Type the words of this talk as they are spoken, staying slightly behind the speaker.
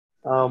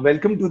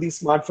Welcome to the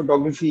Smart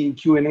Photography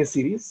Q&A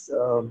series.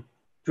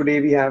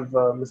 Today we have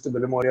Mr.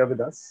 Billimoria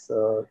with us,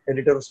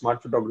 editor of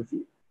Smart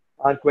Photography.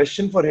 Our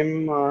question for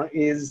him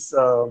is,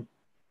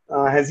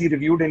 has he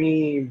reviewed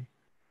any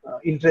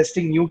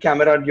interesting new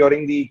camera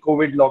during the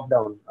COVID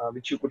lockdown,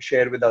 which you could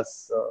share with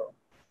us,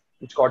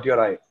 which caught your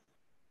eye?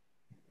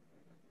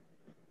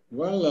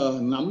 Well,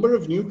 a number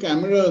of new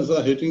cameras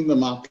are hitting the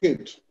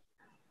market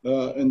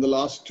in the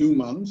last 2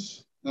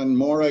 months, and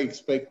more are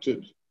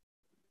expected.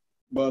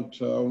 But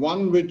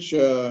one which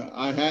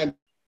I had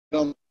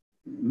on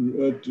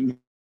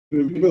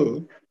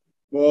review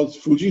was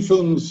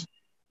Fujifilm's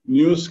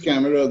newest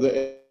camera,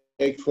 the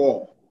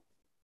X4.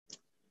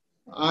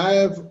 I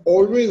have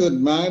always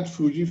admired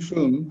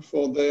Fujifilm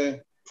for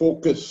their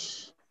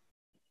focus.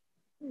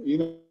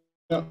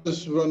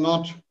 This were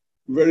not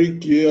very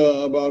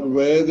clear about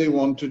where they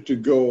wanted to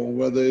go,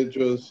 whether it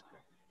was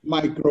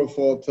micro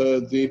four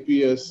thirds,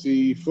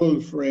 APS-C,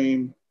 full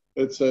frame,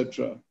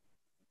 etc.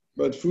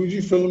 But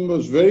Fujifilm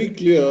was very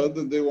clear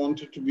that they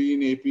wanted to be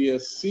in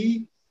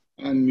APS-C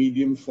and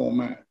medium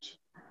format.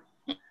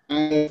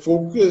 And their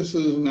focus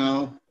is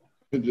now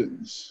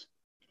evidence.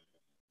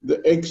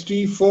 The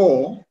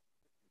X-T4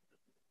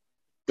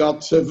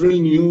 got several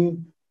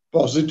new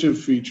positive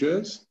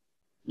features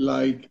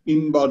like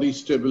in-body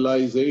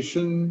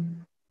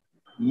stabilization,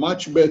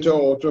 much better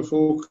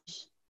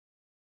autofocus,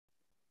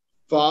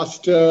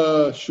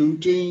 faster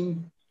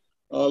shooting,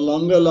 a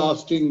longer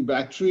lasting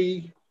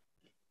battery,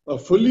 a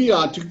fully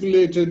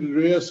articulated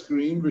rear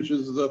screen, which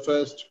is the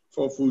first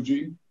for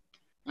Fuji,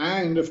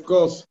 and of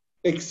course,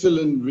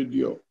 excellent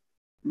video,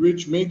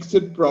 which makes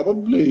it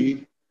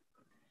probably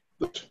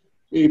the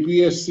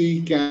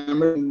APS-C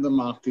camera in the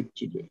market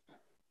today.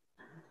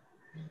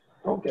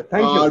 Okay,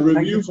 thank you. Our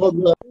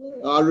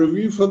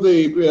review for the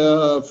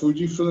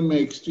Fujifilm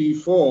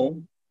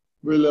X-T4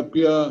 will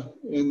appear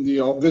in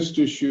the August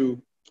issue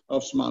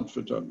of Smart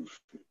Photography.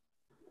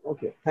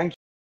 Okay, thank you.